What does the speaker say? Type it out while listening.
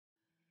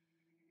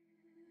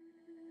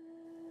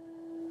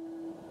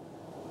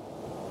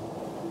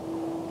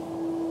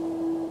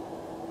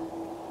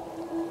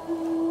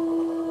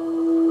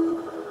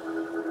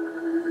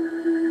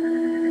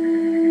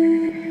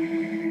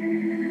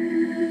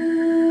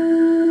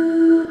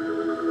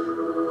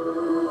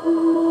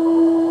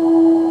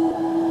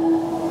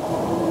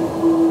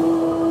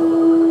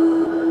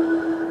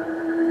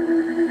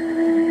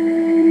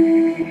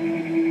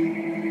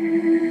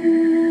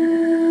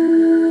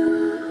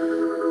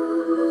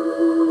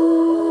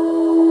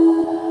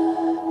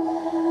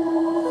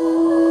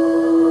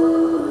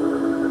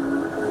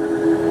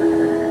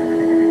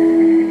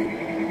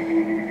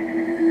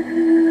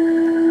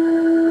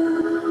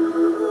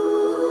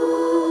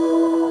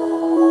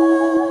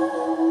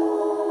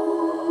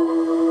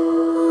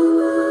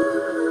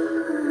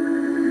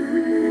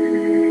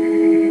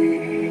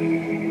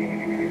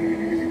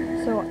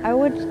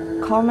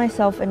call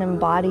myself an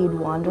embodied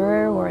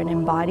wanderer or an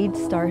embodied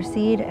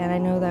starseed, and I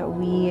know that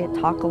we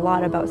talk a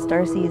lot about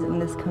starseeds in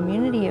this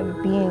community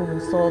of beings and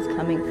souls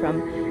coming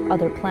from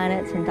other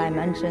planets and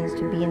dimensions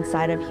to be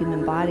inside of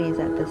human bodies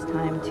at this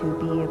time to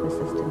be of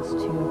assistance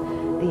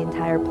to the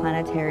entire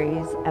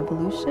planetary's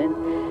evolution.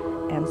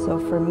 And so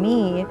for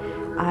me,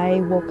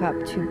 I woke up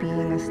to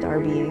being a star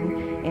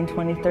being in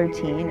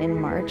 2013 in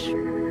March.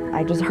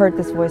 I just heard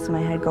this voice in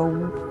my head go,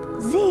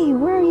 "Z,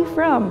 where are you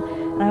from?"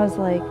 And I was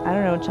like, I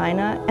don't know,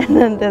 China? And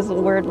then this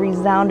word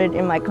resounded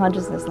in my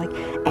consciousness like,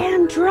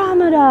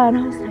 Andromeda! And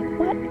I was like,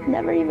 what?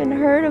 Never even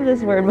heard of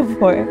this word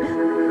before.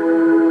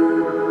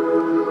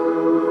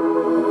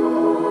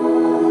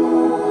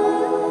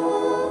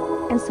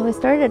 And so I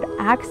started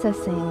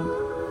accessing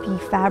the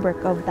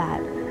fabric of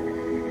that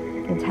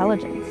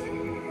intelligence.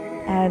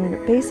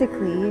 And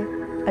basically,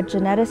 a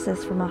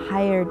geneticist from a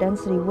higher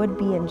density would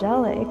be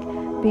angelic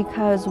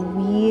because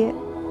we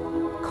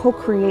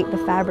co-create the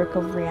fabric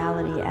of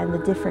reality and the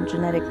different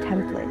genetic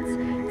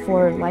templates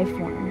for life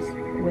forms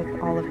with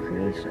all of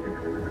creation.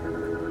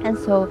 And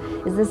so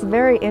is this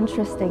very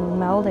interesting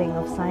melding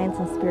of science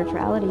and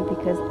spirituality,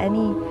 because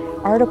any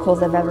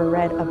articles I've ever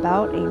read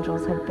about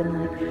angels have been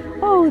like,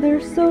 oh,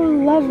 they're so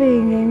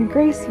loving and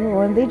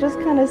graceful and they just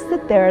kind of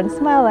sit there and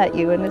smile at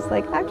you, and it's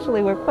like,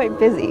 actually we're quite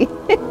busy.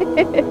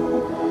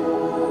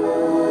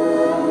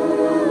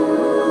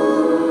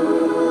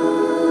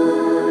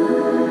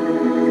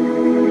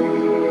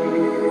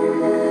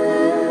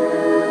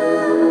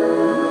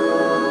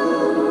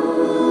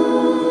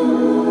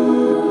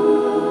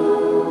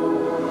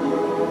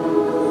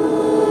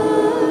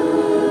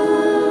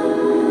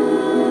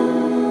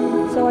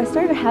 I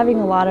started having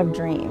a lot of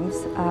dreams.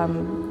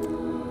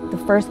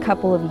 The first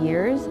couple of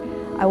years,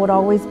 I would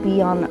always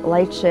be on a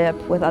light ship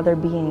with other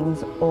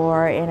beings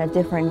or in a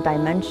different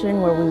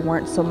dimension where we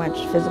weren't so much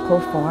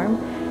physical form.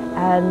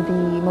 And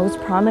the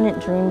most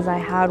prominent dreams I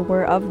had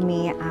were of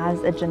me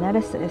as a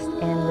geneticist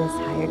in this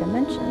higher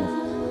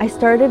dimensions. I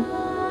started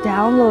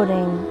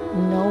downloading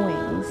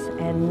knowings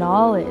and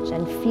knowledge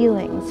and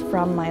feelings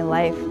from my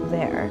life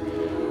there.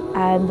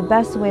 And the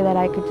best way that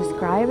I could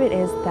describe it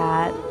is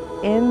that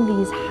in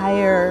these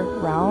higher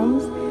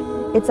realms,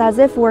 it's as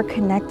if we're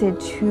connected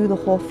to the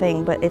whole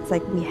thing, but it's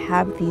like we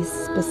have these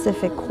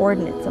specific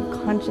coordinates of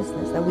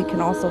consciousness that we can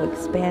also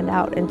expand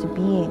out into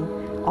being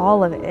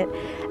all of it.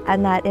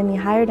 And that in the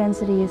higher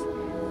densities,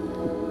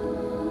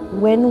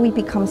 when we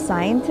become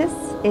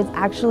scientists, it's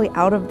actually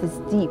out of this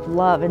deep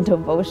love and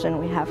devotion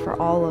we have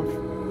for all of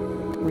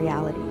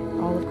reality,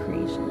 all of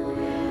creation.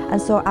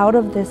 And so out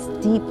of this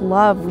deep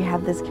love, we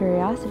have this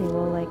curiosity,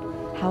 well, like,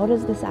 how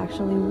does this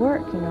actually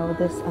work? You know,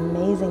 this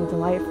amazing,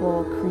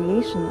 delightful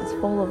creation that's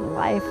full of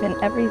life and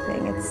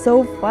everything. It's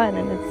so fun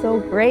and it's so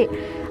great.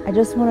 I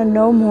just want to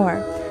know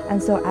more.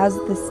 And so as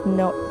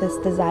this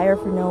desire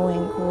for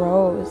knowing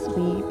grows,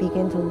 we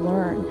begin to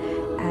learn.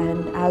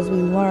 And as we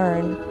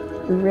learn,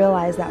 we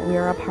realize that we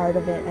are a part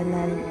of it, and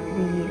then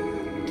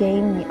we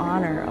gain the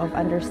honor of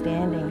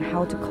understanding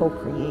how to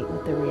co-create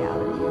with the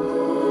reality.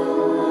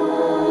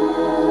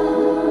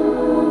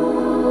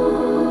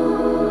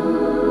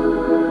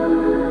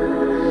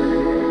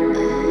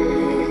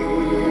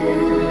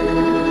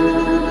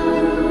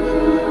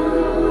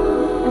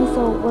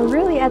 We're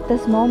really at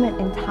this moment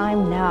in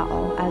time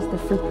now, as the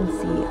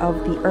frequency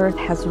of the earth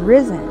has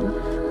risen,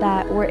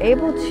 that we're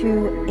able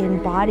to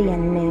embody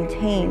and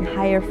maintain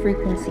higher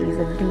frequencies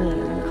of being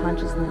and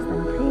consciousness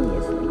than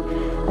previously.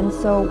 And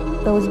so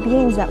those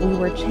beings that we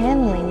were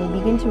channeling, we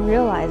begin to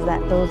realize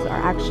that those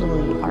are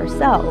actually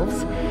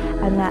ourselves,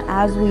 and that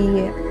as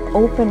we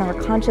open our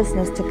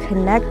consciousness to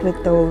connect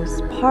with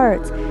those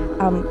parts,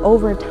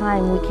 over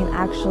time we can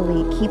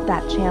actually keep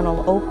that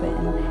channel open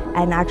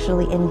and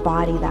actually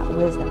embody that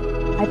wisdom.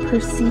 I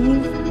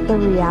perceive the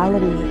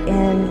reality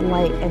in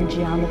light and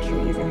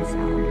geometries and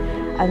sound.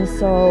 And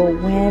so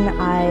when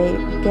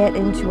I get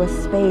into a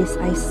space,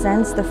 I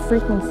sense the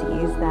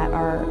frequencies that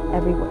are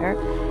everywhere.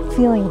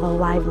 Feeling of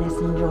aliveness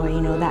and joy,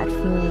 you know, that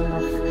feeling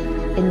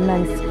of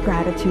immense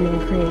gratitude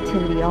and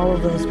creativity, all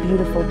of those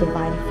beautiful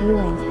divine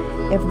feelings.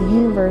 If the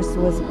universe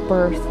was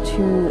birthed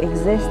to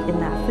exist in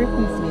that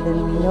frequency,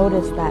 then we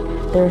notice that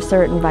there are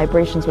certain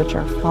vibrations which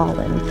are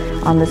fallen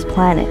on this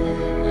planet.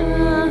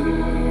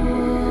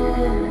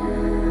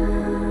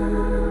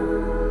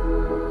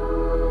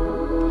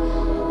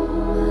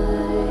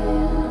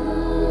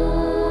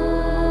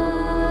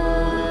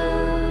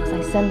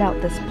 Send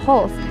out this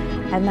pulse,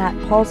 and that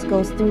pulse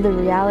goes through the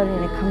reality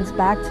and it comes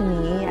back to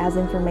me as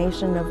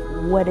information of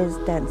what is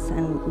dense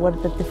and what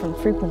are the different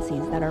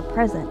frequencies that are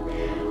present.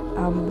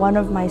 One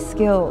of my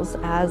skills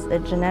as a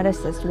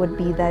geneticist would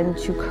be then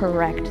to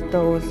correct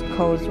those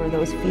codes or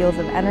those fields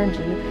of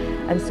energy.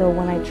 And so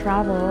when I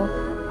travel,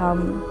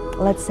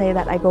 let's say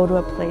that I go to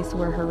a place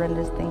where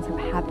horrendous things have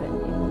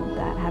happened, and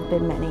that have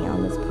been many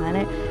on this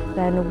planet,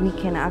 then we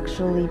can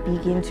actually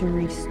begin to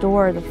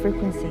restore the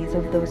frequencies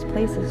of those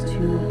places to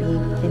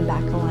be in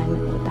back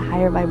alignment with the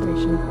higher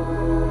vibration.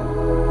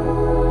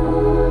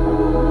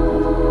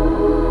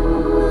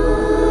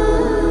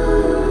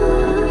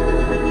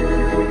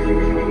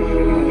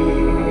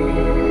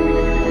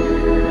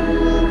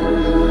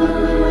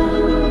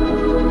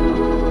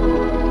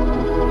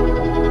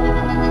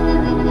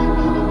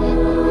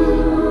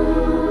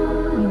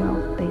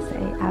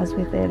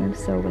 one,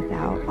 so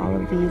without, all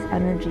of these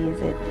energies,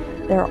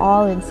 they're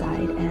all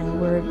inside,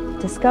 and we're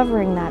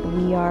discovering that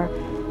we are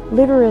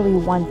literally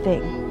one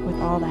thing with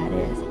all that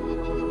is.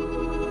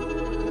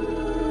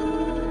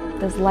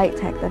 This light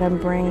tech that I'm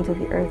bringing to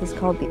the earth is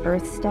called the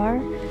Earthstar,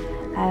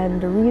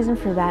 and the reason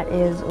for that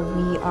is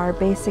we are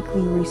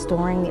basically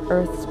restoring the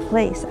earth's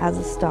place as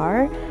a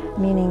star,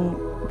 meaning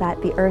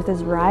that the earth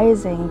is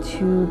rising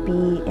to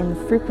be in the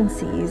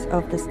frequencies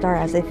of the star,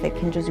 as if it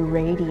can just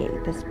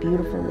radiate this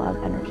beautiful love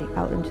energy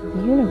out into the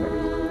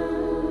universe.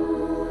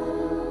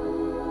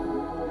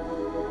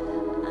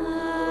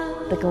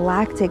 The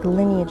galactic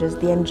lineages,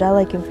 the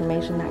angelic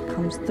information that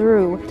comes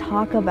through,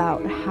 talk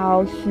about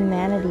how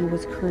humanity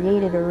was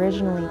created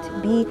originally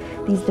to be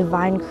these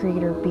divine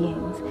creator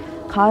beings.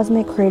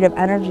 Cosmic creative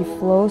energy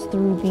flows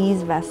through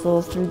these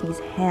vessels, through these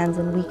hands,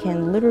 and we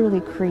can literally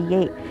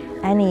create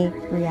any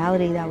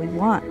reality that we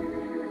want.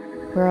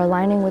 We're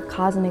aligning with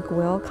cosmic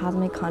will,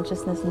 cosmic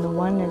consciousness, and the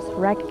oneness,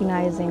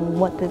 recognizing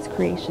what this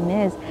creation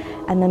is,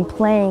 and then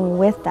playing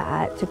with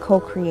that to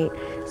co-create.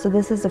 So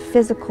this is a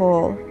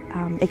physical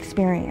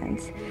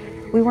experience.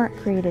 We weren't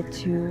created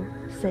to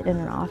sit in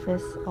an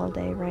office all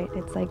day, right?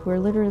 It's like we're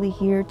literally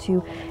here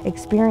to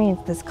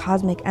experience this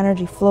cosmic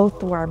energy flow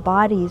through our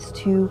bodies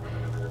to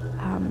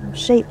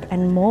shape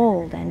and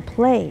mold and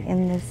play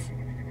in this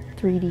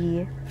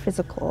 3D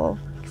physical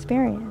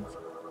experience.